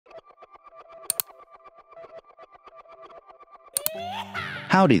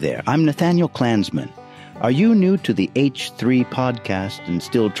Howdy there, I'm Nathaniel Klansman. Are you new to the H3 podcast and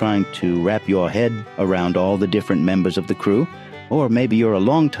still trying to wrap your head around all the different members of the crew? Or maybe you're a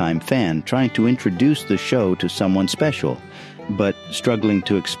longtime fan trying to introduce the show to someone special, but struggling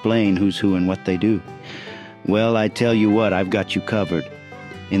to explain who's who and what they do. Well, I tell you what, I've got you covered.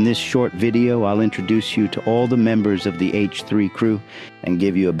 In this short video, I'll introduce you to all the members of the H3 crew and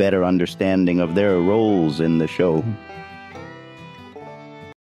give you a better understanding of their roles in the show.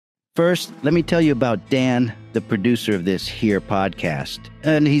 First, let me tell you about Dan, the producer of this here podcast.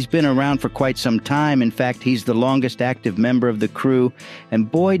 And he's been around for quite some time. In fact, he's the longest active member of the crew. And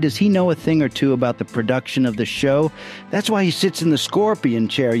boy, does he know a thing or two about the production of the show. That's why he sits in the scorpion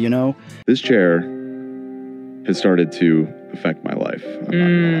chair, you know. This chair has started to affect my life. I'm not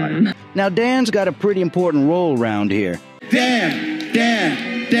gonna lie. Now, Dan's got a pretty important role around here. Dan.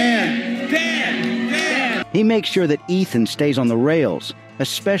 He makes sure that Ethan stays on the rails,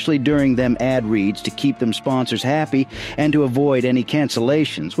 especially during them ad reads to keep them sponsors happy and to avoid any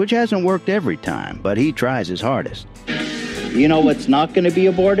cancellations, which hasn't worked every time, but he tries his hardest. You know what's not going to be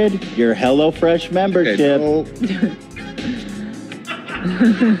aborted? Your HelloFresh membership. Okay,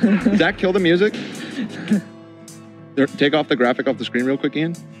 Does that kill the music? Take off the graphic off the screen real quick,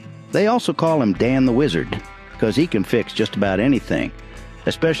 Ian. They also call him Dan the Wizard, because he can fix just about anything,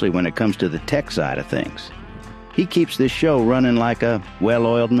 especially when it comes to the tech side of things. He keeps this show running like a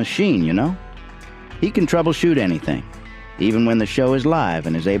well-oiled machine, you know? He can troubleshoot anything, even when the show is live,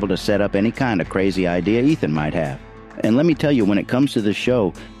 and is able to set up any kind of crazy idea Ethan might have. And let me tell you, when it comes to the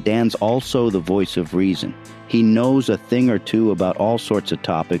show, Dan's also the voice of reason. He knows a thing or two about all sorts of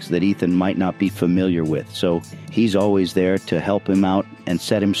topics that Ethan might not be familiar with, so he's always there to help him out and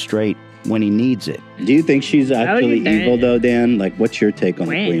set him straight when he needs it. Do you think she's actually evil, though, Dan? Like, what's your take on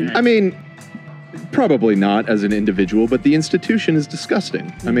the Queen? I mean, probably not as an individual, but the institution is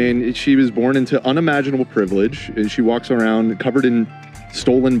disgusting. I mean, she was born into unimaginable privilege, and she walks around covered in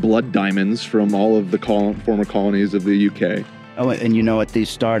stolen blood diamonds from all of the former colonies of the UK. Oh, and you know, at the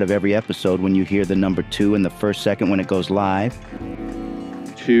start of every episode, when you hear the number 2 in the first second when it goes live?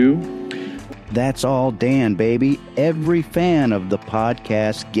 2. That's all Dan, baby. Every fan of the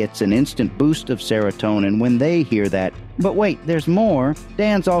podcast gets an instant boost of serotonin when they hear that. But wait, there's more.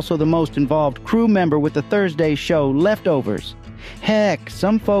 Dan's also the most involved crew member with the Thursday show, Leftovers. Heck,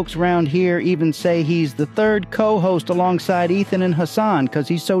 some folks around here even say he's the third co-host alongside Ethan and Hassan because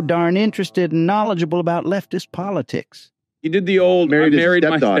he's so darn interested and knowledgeable about leftist politics. He did the old married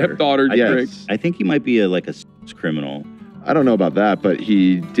my stepdaughter trick. I think he might be a criminal. I don't know about that, but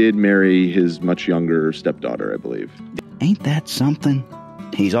he did marry his much younger stepdaughter, I believe. Ain't that something?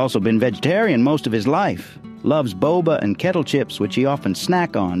 He's also been vegetarian most of his life. Loves boba and kettle chips, which he often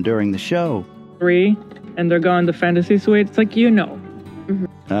snack on during the show. 3, and they're going the fantasy suite. It's like, you know.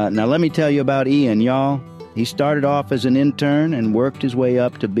 Now let me tell you about Ian, y'all. He started off as an intern and worked his way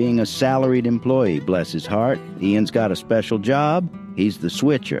up to being a salaried employee, bless his heart. Ian's got a special job. He's the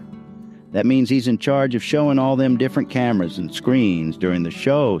switcher. That means he's in charge of showing all them different cameras and screens during the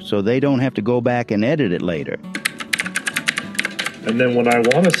show so they don't have to go back and edit it later. And then when I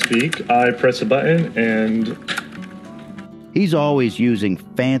want to speak, I press a button and... He's always using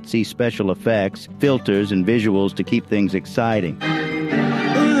fancy special effects, filters, and visuals to keep things exciting.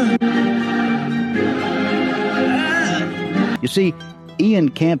 You see, Ian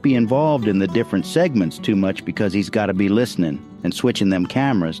can't be involved in the different segments too much because he's got to be listening and switching them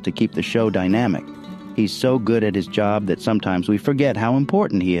cameras to keep the show dynamic. He's so good at his job that sometimes we forget how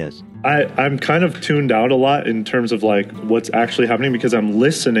important he is. I'm kind of tuned out a lot in terms of like what's actually happening because I'm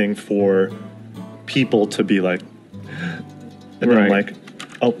listening for people to be like, and then I'm like,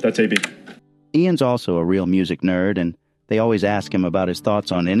 oh, that's AB. Ian's also a real music nerd, and they always ask him about his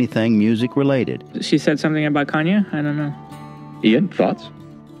thoughts on anything music related. She said something about Kanye? I don't know. Ian, thoughts?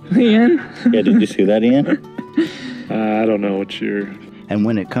 Ian? Yeah, did you see that, Ian? I don't know what you're... And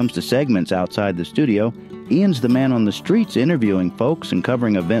when it comes to segments outside the studio, Ian's the man on the streets interviewing folks and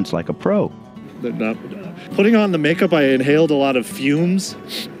covering events like a pro. Putting on the makeup, I inhaled a lot of fumes,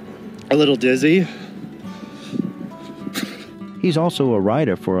 a little dizzy. He's also a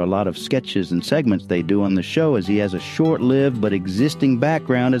writer for a lot of sketches and segments they do on the show, as he has a short-lived but existing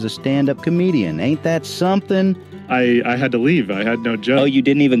background as a stand-up comedian. Ain't that something? I had to leave. I had no joke. Oh, you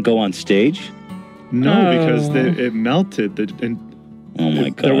didn't even go on stage? No, because it melted. Oh my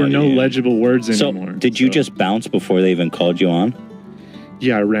God. There were no legible words anymore. So, did you just bounce before they even called you on?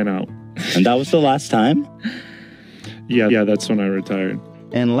 Yeah, I ran out. And that was the last time? Yeah, that's when I retired.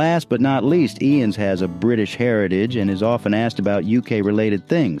 And last but not least, Ian's has a British heritage and is often asked about UK-related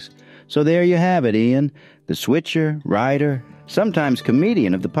things. So there you have it, Ian, the switcher, writer, sometimes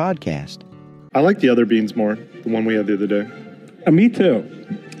comedian of the podcast. I like the other beans more, the one we had the other day. Me too.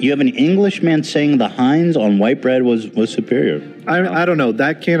 You have an Englishman saying the Heinz on white bread was superior. I don't know.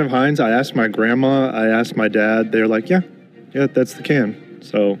 That can of Heinz, I asked my grandma, I asked my dad. They're like, yeah, that's the can.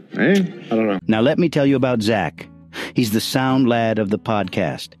 So, I don't know. Now let me tell you about Zach. He's the sound lad of the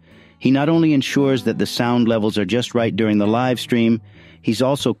podcast. He not only ensures that the sound levels are just right during the live stream, he's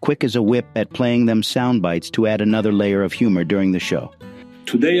also quick as a whip at playing them sound bites to add another layer of humor during the show.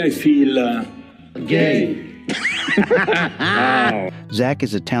 Today I feel gay. Zach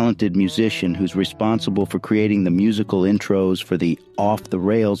is a talented musician who's responsible for creating the musical intros for the Off the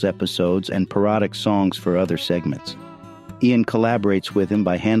Rails episodes and parodic songs for other segments. Ian collaborates with him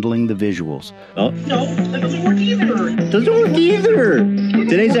by handling the visuals. Oh. No, that doesn't work either. Doesn't work either.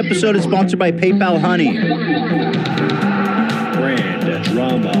 Today's episode is sponsored by PayPal Honey. Brand,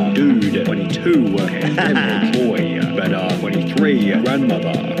 drama, dude, 22, boy, better, 23,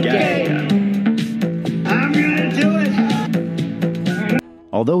 grandmother, gay. I'm gonna do it.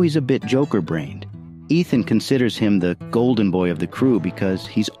 Although he's a bit joker-brained, Ethan considers him the golden boy of the crew because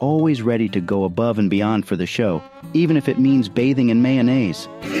he's always ready to go above and beyond for the show, even if it means bathing in mayonnaise.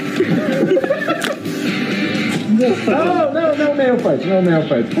 No male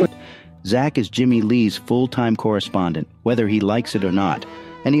fights. Zach is Jimmy Lee's full-time correspondent, whether he likes it or not,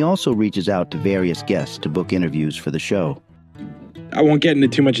 and he also reaches out to various guests to book interviews for the show. I won't get into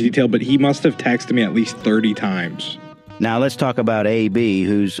too much detail, but he must have texted me at least 30 times. Now let's talk about AB,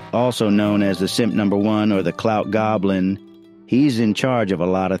 who's also known as the Simp Number One or the Clout Goblin. He's in charge of a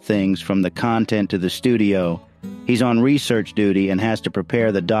lot of things, from the content to the studio. He's on research duty and has to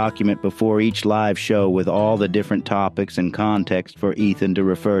prepare the document before each live show with all the different topics and context for Ethan to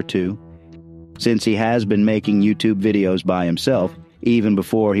refer to. Since he has been making YouTube videos by himself, even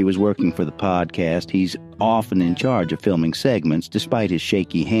before he was working for the podcast, he's often in charge of filming segments despite his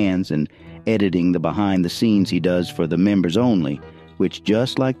shaky hands and editing the behind-the-scenes he does for the members only, which,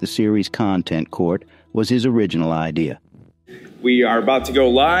 just like the series Content Court, was his original idea. We are about to go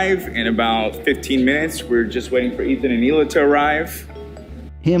live in about 15 minutes. We're just waiting for Ethan and Neela to arrive.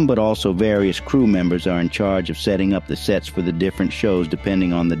 Him, but also various crew members, are in charge of setting up the sets for the different shows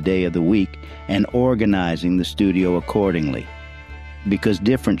depending on the day of the week and organizing the studio accordingly, because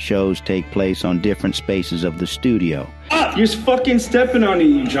different shows take place on different spaces of the studio. Ah, you're fucking stepping on it,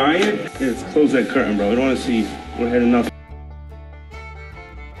 you giant. Yeah, let's close that curtain, bro. I don't want to see. We're heading up.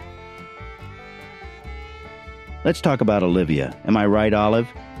 Let's talk about Olivia. Am I right, Olive?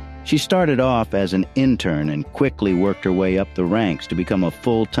 She started off as an intern and quickly worked her way up the ranks to become a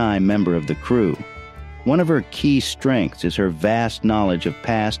full-time member of the crew. One of her key strengths is her vast knowledge of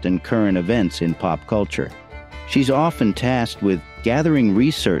past and current events in pop culture. She's often tasked with gathering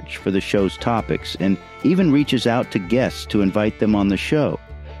research for the show's topics and even reaches out to guests to invite them on the show.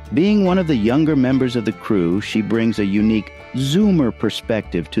 Being one of the younger members of the crew, she brings a unique Zoomer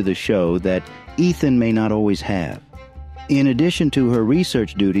perspective to the show that Ethan may not always have. In addition to her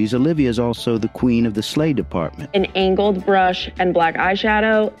research duties, Olivia is also the queen of the sleigh department. An angled brush and black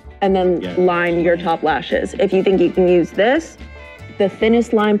eyeshadow, and then line your top lashes. If you think you can use this, the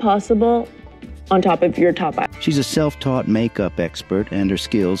thinnest line possible on top of your top eye. She's a self-taught makeup expert, and her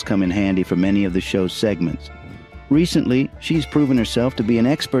skills come in handy for many of the show's segments. Recently, she's proven herself to be an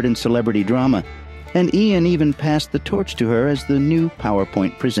expert in celebrity drama, and Ian even passed the torch to her as the new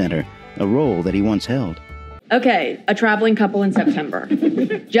PowerPoint presenter, a role that he once held. Okay, a traveling couple in September.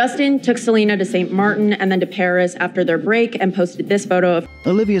 Justin took Selena to St. Martin and then to Paris after their break and posted this photo of...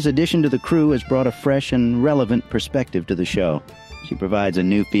 Olivia's addition to the crew has brought a fresh and relevant perspective to the show. She provides a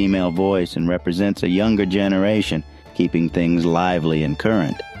new female voice and represents a younger generation, keeping things lively and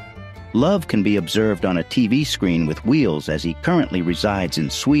current. Love can be observed on a TV screen with Wheels as he currently resides in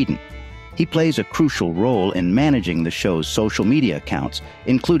Sweden. He plays a crucial role in managing the show's social media accounts,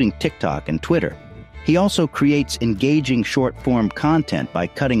 including TikTok and Twitter. He also creates engaging short-form content by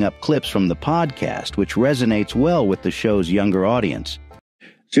cutting up clips from the podcast, which resonates well with the show's younger audience.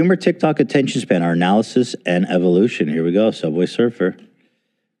 Zoomer TikTok attention span, our analysis and evolution. Here we go, Subway Surfer.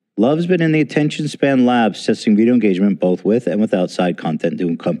 Love's been in the attention span labs testing video engagement both with and without side content to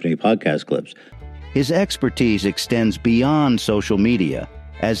accompany podcast clips. His expertise extends beyond social media,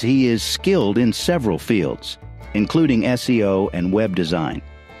 as he is skilled in several fields, including SEO and web design.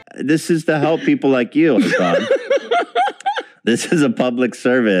 This is to help people like you, Hassan. This is a public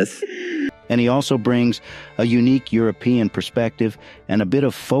service. And he also brings a unique European perspective and a bit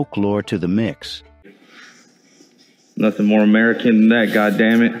of folklore to the mix. Nothing more American than that,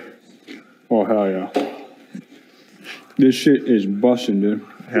 goddammit. Oh, hell yeah. This shit is busting, dude.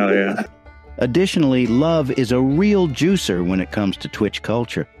 Hell yeah. Additionally, Love is a real juicer when it comes to Twitch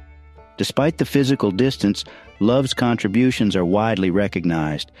culture. Despite the physical distance, Love's contributions are widely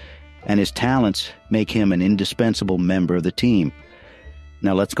recognized, and his talents make him an indispensable member of the team.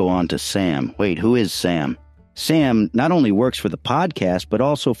 Now let's go on to Sam. Wait, who is Sam? Sam not only works for the podcast, but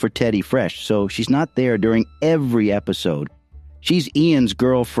also for Teddy Fresh, so she's not there during every episode. She's Ian's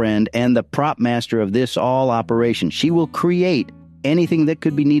girlfriend and the prop master of this all operation. She will create anything that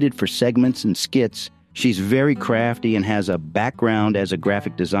could be needed for segments and skits. She's very crafty and has a background as a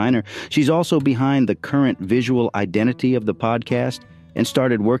graphic designer. She's also behind the current visual identity of the podcast and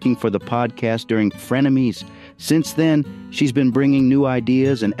started working for the podcast during Frenemies. Since then, she's been bringing new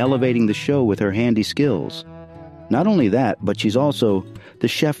ideas and elevating the show with her handy skills. Not only that, but she's also the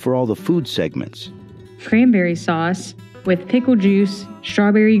chef for all the food segments. Cranberry sauce with pickle juice,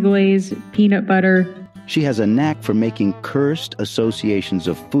 strawberry glaze, peanut butter. She has a knack for making cursed associations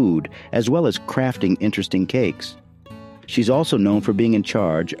of food, as well as crafting interesting cakes. She's also known for being in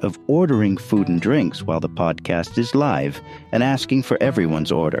charge of ordering food and drinks while the podcast is live and asking for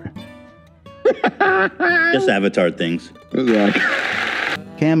everyone's order. Just avatar things.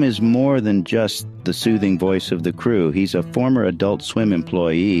 Cam is more than just the soothing voice of the crew. He's a former Adult Swim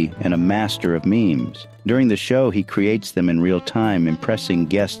employee and a master of memes. During the show, he creates them in real time, impressing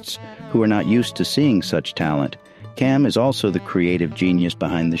guests who are not used to seeing such talent. Cam is also the creative genius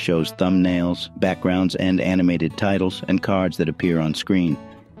behind the show's thumbnails, backgrounds, and animated titles and cards that appear on screen.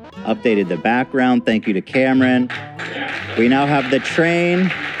 Updated the background. Thank you to Cameron. We now have the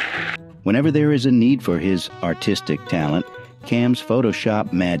train. Whenever there is a need for his artistic talent, Cam's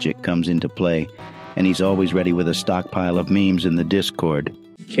Photoshop magic comes into play, and he's always ready with a stockpile of memes in the Discord.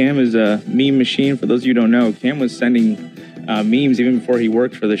 Cam is a meme machine. For those of you who don't know, Cam was sending memes even before he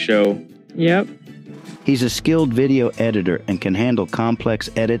worked for the show. Yep. He's a skilled video editor and can handle complex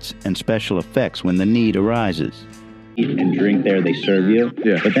edits and special effects when the need arises. Eat and drink there, they serve you.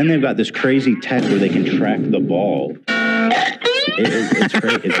 Yeah. But then they've got this crazy tech where they can track the ball. It's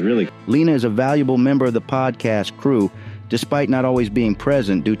great. It's really... Lena is a valuable member of the podcast crew, despite not always being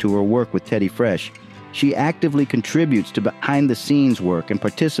present due to her work with Teddy Fresh. She actively contributes to behind-the-scenes work and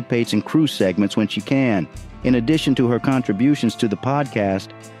participates in crew segments when she can. In addition to her contributions to the podcast,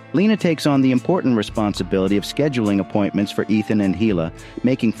 Lena takes on the important responsibility of scheduling appointments for Ethan and Gila,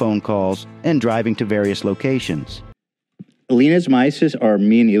 making phone calls, and driving to various locations. Lena's my assistant, or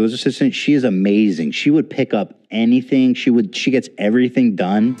me and Hila's assistant, she is amazing. She would pick up anything. She gets everything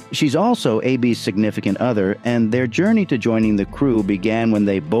done. She's also AB's significant other, and their journey to joining the crew began when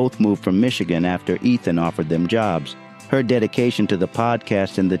they both moved from Michigan after Ethan offered them jobs. Her dedication to the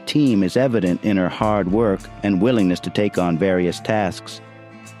podcast and the team is evident in her hard work and willingness to take on various tasks.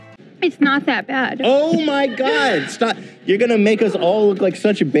 It's not that bad. Oh my God, stop. You're going to make us all look like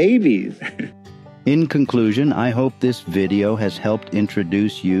such babies. In conclusion, I hope this video has helped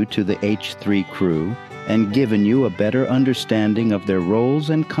introduce you to the H3 crew and given you a better understanding of their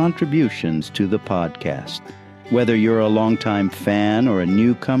roles and contributions to the podcast. Whether you're a longtime fan or a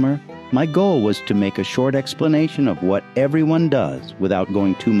newcomer, my goal was to make a short explanation of what everyone does without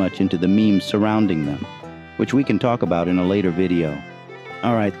going too much into the memes surrounding them, which we can talk about in a later video.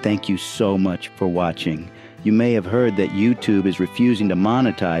 All right, thank you so much for watching. You may have heard that YouTube is refusing to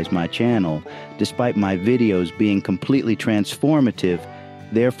monetize my channel, despite my videos being completely transformative.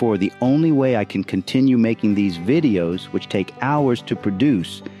 Therefore, the only way I can continue making these videos, which take hours to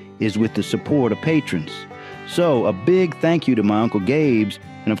produce, is with the support of patrons. So, a big thank you to my Uncle Gabe's,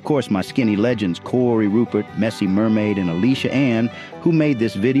 and of course my skinny legends Corey, Rupert, Messy Mermaid, and Alicia Ann, who made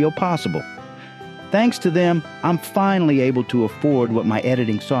this video possible. Thanks to them, I'm finally able to afford what my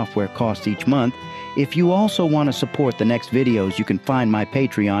editing software costs each month. If you also want to support the next videos, you can find my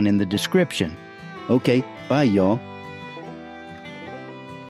Patreon in the description. Okay, bye y'all.